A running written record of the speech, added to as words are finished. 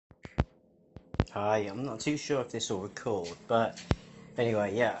Hi, I'm not too sure if this will record, but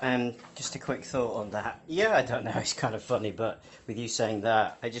anyway, yeah, just a quick thought on that. Yeah, I don't know, it's kind of funny, but with you saying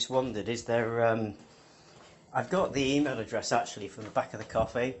that, I just wondered, is there, I've got the email address actually from the back of the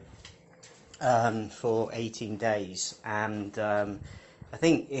coffee, for 18 days, and I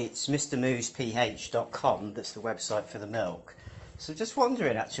think it's mrmooseph.com, that's the website for the milk. So just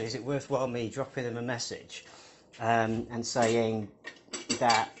wondering actually, is it worthwhile me dropping them a message, and saying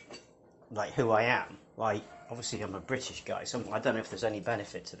that, like, who I am. Like, obviously I'm a British guy, so I don't know if there's any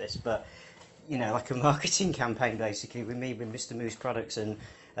benefit to this, but like a marketing campaign basically with me with Mr. Moose products and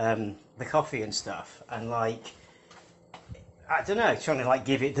the coffee and stuff, and like, I don't know, trying to like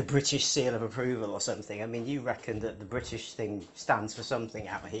give it the British seal of approval or something. I mean, you reckon that the British thing stands for something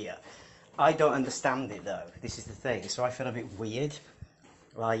out here. I don't understand it though. This is the thing. So I feel a bit weird,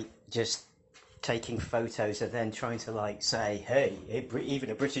 like just taking photos and then trying to like say, hey,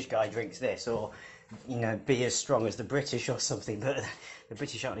 even a British guy drinks this, or be as strong as the British or something. But the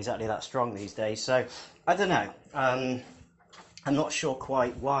British aren't exactly that strong these days. So I don't know. I'm not sure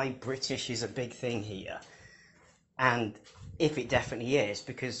quite why British is a big thing here, and if it definitely is,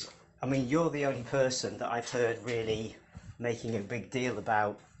 because I mean, you're the only person that I've heard really making a big deal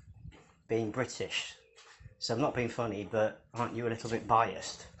about being British. So I'm not being funny, but aren't you a little bit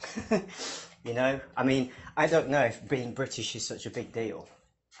biased? I mean, I don't know if being British is such a big deal.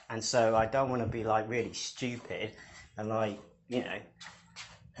 And so I don't want to be like really stupid and like,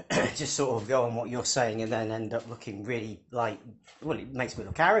 just sort of go on what you're saying and then end up looking really like, well, it makes me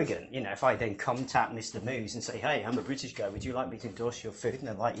look arrogant. If I then contact Mr. Moose and say, hey, I'm a British guy, would you like me to endorse your food? And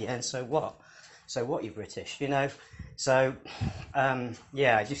they're like, yeah, and so what? So what, you're British, So,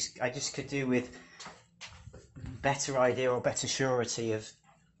 yeah, I just could do with better idea or better surety of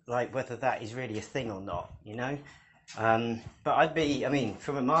like whether that is really a thing or not, But I mean,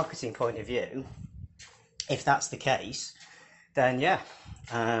 from a marketing point of view, if that's the case, then yeah.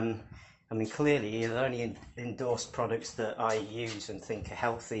 I mean, clearly you'll only endorse products that I use and think are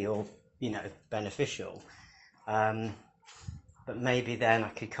healthy or, beneficial. But maybe then I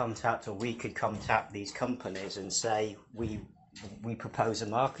could contact, or we could contact these companies and say we propose a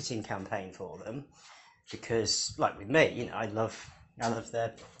marketing campaign for them, because like with me, I love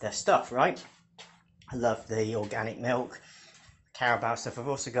their stuff, right? I love the organic milk, Carabao stuff. I've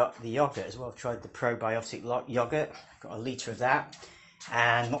also got the yogurt as well. I've tried the probiotic yogurt, got a litre of that,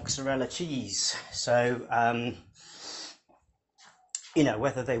 and mozzarella cheese. So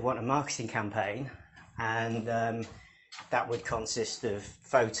whether they want a marketing campaign, and that would consist of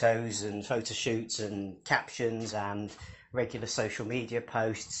photos and photo shoots and captions and regular social media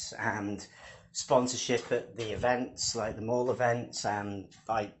posts and sponsorship at the events, like the mall events and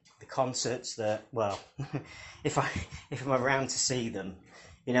like the concerts that, well, if I'm around to see them,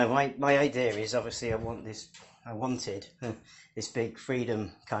 my idea is, obviously I wanted this big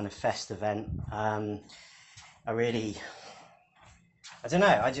Freedom kind of fest event. I don't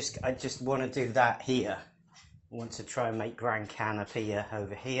know, I just want to do that here. I want to try and make Grand Can appear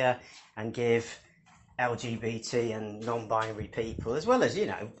over here and give LGBT and non-binary people, as well as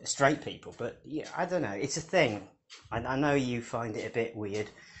straight people, but yeah, I don't know, it's a thing. I know you find it a bit weird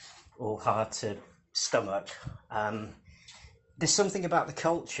or hard to stomach. There's something about the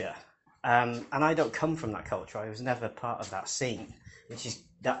culture, and I don't come from that culture. I was never part of that scene, which is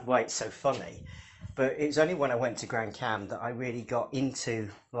that why it's so funny. But it's only when I went to Grand Cam that I really got into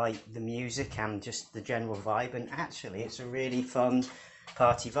like the music and just the general vibe, and actually it's a really fun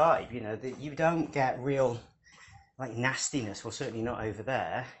party vibe. That you don't get real like nastiness, well, certainly not over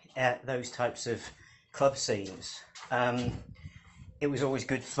there at those types of club scenes. It was always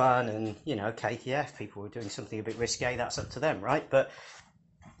good fun, and okay, yeah, if people were doing something a bit risque, that's up to them, right? But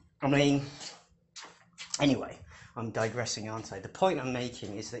I mean, anyway, I'm digressing, aren't I? The point I'm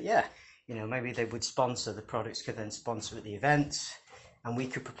making is that, yeah, maybe they would sponsor, the products could then sponsor at the events, and we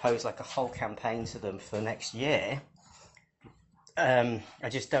could propose like a whole campaign to them for next year. I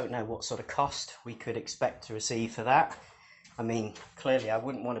just don't know what sort of cost we could expect to receive for that. I mean, clearly I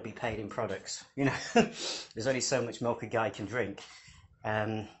wouldn't want to be paid in products, there's only so much milk a guy can drink.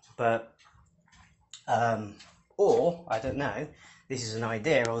 Or, I don't know, this is an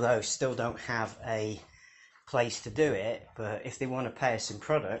idea, although still don't have a place to do it, but if they want to pay us in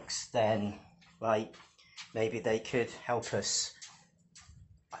products, then like maybe they could help us,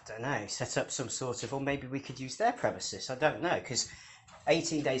 I don't know, set up some sort of, or maybe we could use their premises, I don't know, because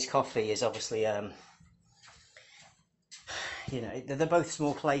 18 Days Coffee is obviously they're both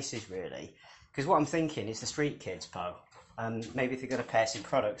small places really, because what I'm thinking is the street kids, Po, maybe if they're going to pay us in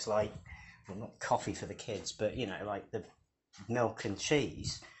products like, well, not coffee for the kids, but like the milk and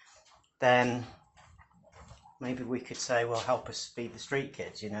cheese, then maybe we could say, well, help us feed the street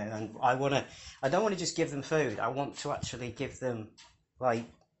kids, and I don't want to just give them food. I want to actually give them like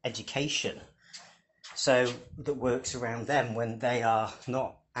education, so that works around them when they are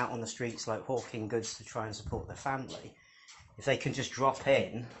not out on the streets like hawking goods to try and support their family. If they can just drop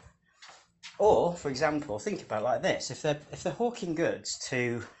in, or for example, think about it like this: if they're hawking goods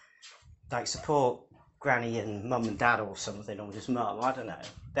to like support granny and mum and dad or something, or just mum, I don't know,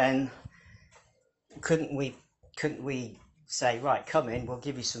 then couldn't we say, right, come in, we'll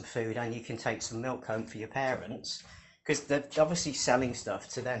give you some food and you can take some milk home for your parents, because they're obviously selling stuff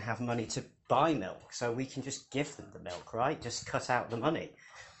to then have money to buy milk, so we can just give them the milk, right? Just cut out the money.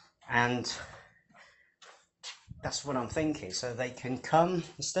 And that's what I'm thinking, so they can come,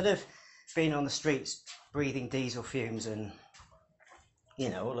 instead of being on the streets breathing diesel fumes and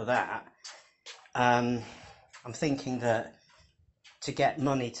all of that. I'm thinking that to get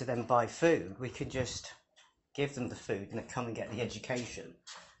money to then buy food, we could just give them the food and then come and get the education.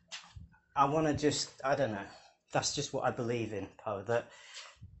 I don't know, that's just what I believe in, Poe, that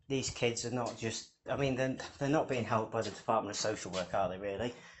these kids are not just, they're not being helped by the Department of Social Work, are they really?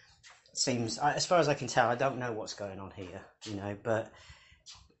 It seems, as far as I can tell, I don't know what's going on here, but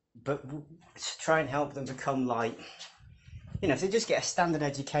to try and help them become like, if they just get a standard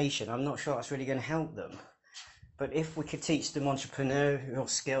education, I'm not sure that's really going to help them. But if we could teach them entrepreneurial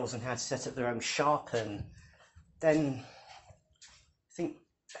skills and how to set up their own shop, and then I think,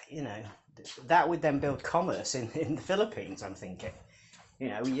 that would then build commerce in the Philippines, I'm thinking.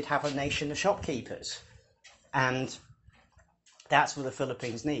 You'd have a nation of shopkeepers. And that's what the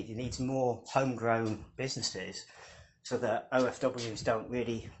Philippines need. It needs more homegrown businesses so that OFWs don't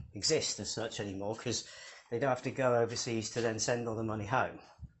really exist as such anymore, because they don't have to go overseas to then send all the money home.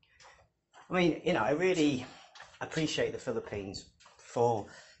 I really appreciate the Philippines for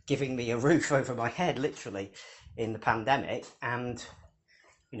giving me a roof over my head, literally, in the pandemic. And,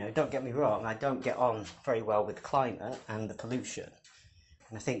 don't get me wrong, I don't get on very well with the climate and the pollution.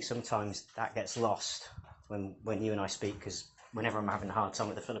 And I think sometimes that gets lost when you and I speak, because whenever I'm having a hard time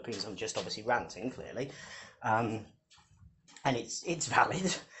with the Philippines, I'm just obviously ranting, clearly. And it's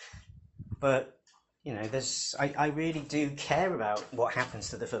valid. But I really do care about what happens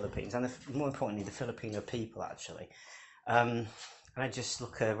to the Philippines, and more importantly, the Filipino people, actually. And I just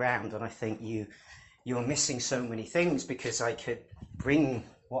look around and I think you're missing so many things, because I could bring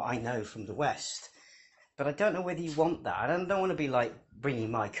what I know from the West, but I don't know whether you want that. I don't want to be like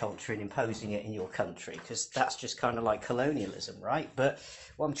bringing my culture and imposing it in your country, because that's just kind of like colonialism, right? But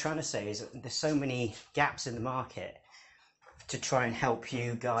what I'm trying to say is that there's so many gaps in the market to try and help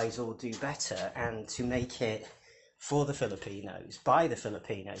you guys all do better, and to make it for the Filipinos, by the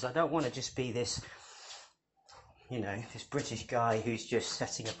Filipinos. I don't want to just be this, this British guy who's just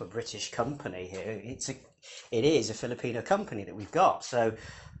setting up a British company here. It is a Filipino company that we've got. So,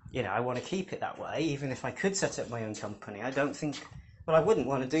 I want to keep it that way. Even if I could set up my own company, I wouldn't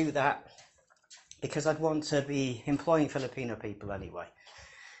want to do that, because I'd want to be employing Filipino people anyway,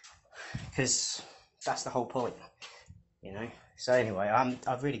 because that's the whole point. So anyway,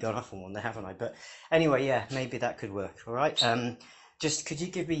 I've really gone off on one there, haven't I? But anyway, yeah, maybe that could work. All right. Just could you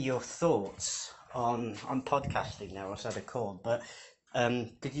give me your thoughts on podcasting now? I said a call, but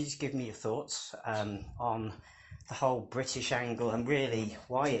could you just give me your thoughts on the whole British angle, and really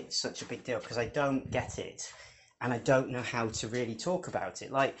why it's such a big deal? Because I don't get it, and I don't know how to really talk about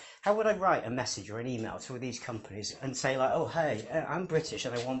it. Like, how would I write a message or an email to these companies and say, like, oh, hey, I'm British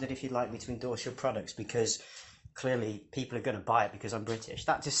and I wondered if you'd like me to endorse your products, because clearly people are going to buy it because I'm British.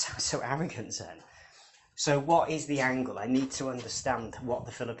 That just sounds so arrogant then. So what is the angle? I need to understand what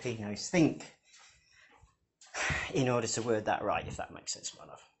the Filipinos think in order to word that right, if that makes sense, my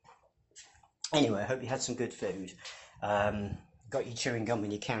love. Anyway, I hope you had some good food. Got your chewing gum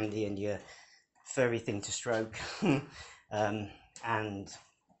and your candy and your furry thing to stroke. And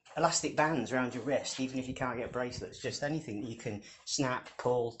elastic bands around your wrist, even if you can't get bracelets, just anything that you can snap,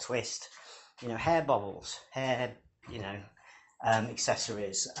 pull, twist. Hair bobbles, hair,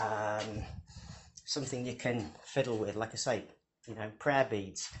 accessories, something you can fiddle with, like I say, prayer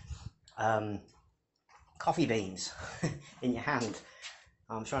beads, coffee beans in your hand.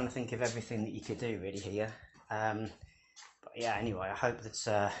 I'm trying to think of everything that you could do really here. But yeah, anyway, I hope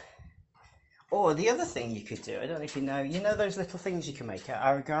that, or the other thing you could do, I don't know if you know those little things you can make out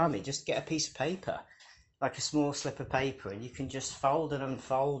of origami. Just get a piece of paper, like a small slip of paper, and you can just fold and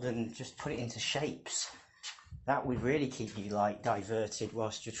unfold and just put it into shapes. That would really keep you like diverted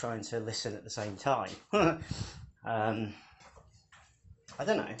whilst you're trying to listen at the same time. I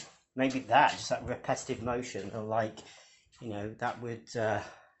don't know, maybe just that repetitive motion, or like, that would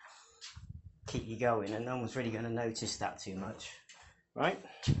keep you going, and no one's really going to notice that too much, right?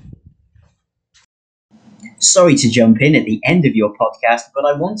 Sorry to jump in at the end of your podcast, but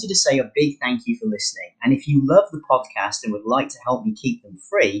I wanted to say a big thank you for listening. And if you love the podcast and would like to help me keep them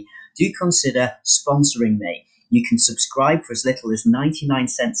free, do consider sponsoring me. You can subscribe for as little as 99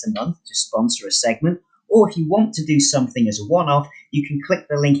 cents a month to sponsor a segment, or if you want to do something as a one-off, you can click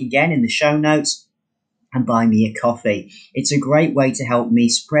the link again in the show notes and buy me a coffee. It's a great way to help me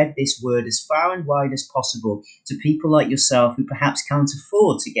spread this word as far and wide as possible to people like yourself who perhaps can't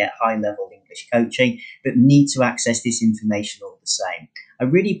afford to get high-level English coaching but need to access this information all the same. I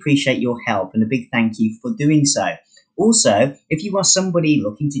really appreciate your help and a big thank you for doing so. Also, if you are somebody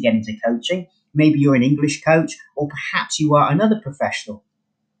looking to get into coaching, maybe you're an English coach or perhaps you are another professional.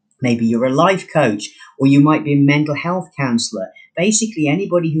 Maybe you're a life coach, or you might be a mental health counselor. Basically,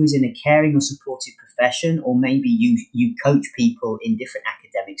 anybody who is in a caring or supportive profession, or maybe you coach people in different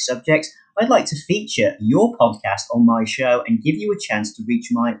academic subjects, I'd like to feature your podcast on my show and give you a chance to reach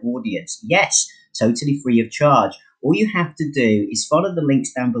my audience. Yes, totally free of charge. All you have to do is follow the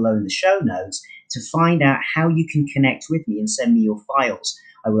links down below in the show notes to find out how you can connect with me and send me your files.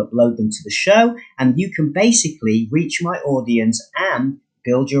 I will upload them to the show, and you can basically reach my audience and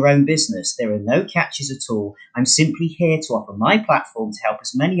build your own business. There are no catches at all. I'm simply here to offer my platform to help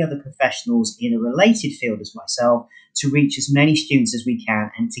as many other professionals in a related field as myself to reach as many students as we can,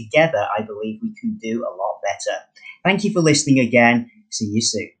 and together I believe we can do a lot better. Thank you for listening again. See you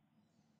soon.